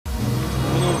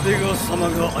俺が様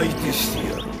が相手して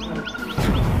やる。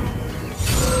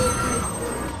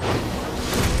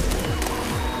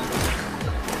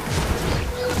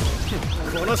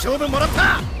この勝負もらっ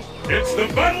た。 It's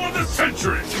the battle of the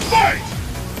century! Fight!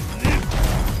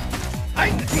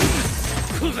 And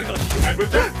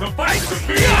with that, the fight is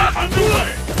officially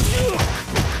underway!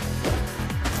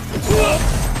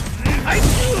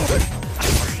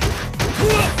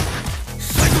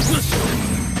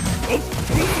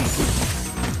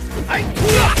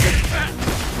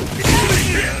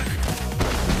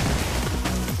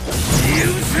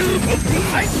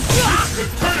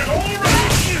 Turn it all around!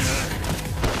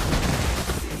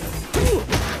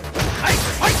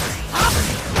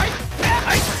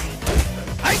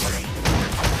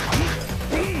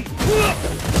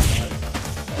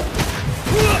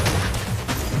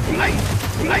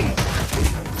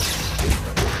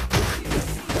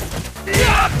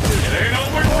 It ain't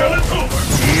over till it's over!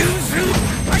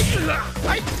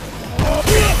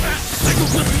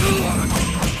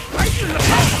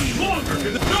 How much longer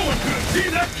can no one could see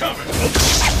that coming?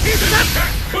 This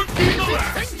attack could be the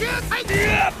last!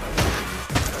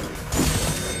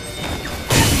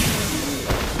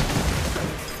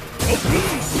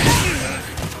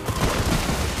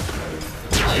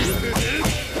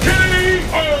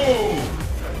 K.O.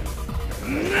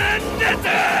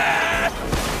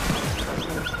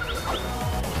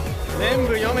 全部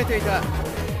読めていた。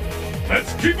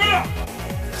 Let's keep it up!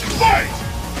 Fight!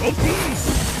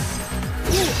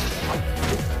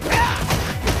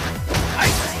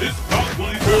 This bout will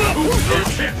either prove your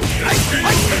championship.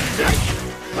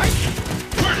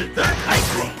 Where did that come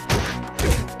from?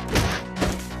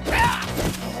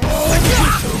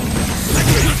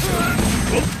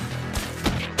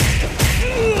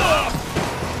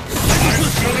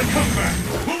 I've got a comeback.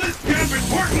 Will this get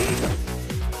important?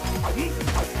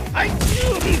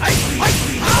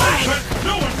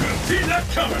 No one could see that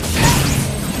coming!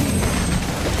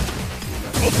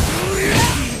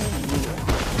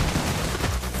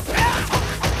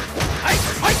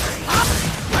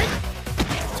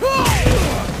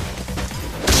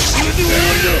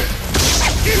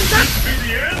 Could this be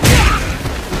the end?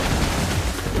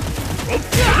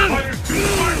 Fighter's too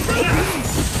smart for that!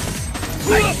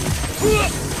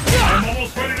 I'm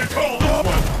almost ready to call this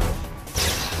one!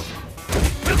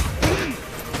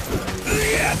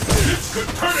 This could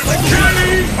turn it like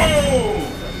K.O.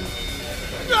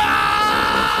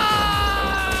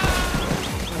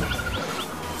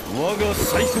 我が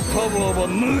サイコパワーは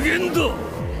無限だ。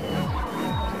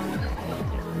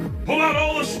 Pull out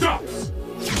all the stops!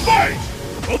 Fight!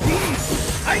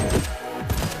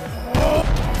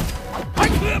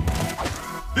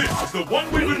 This is the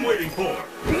one we've been waiting for!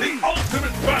 The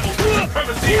ultimate battle for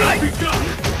supremacy has begun!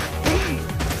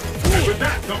 And with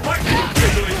that, the fight is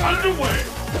officially underway!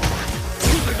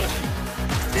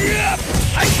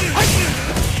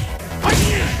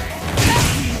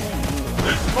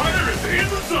 This fighter is in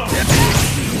the zone!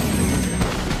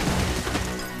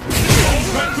 All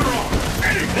bets are on!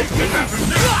 Anything can happen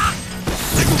now!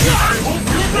 I hope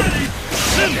you're ready!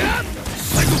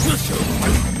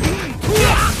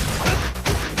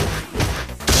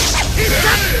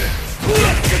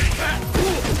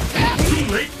 Too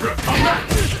late for a comeback!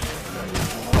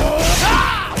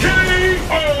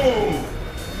 K.O.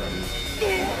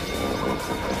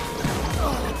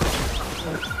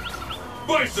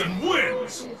 Bison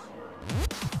wins!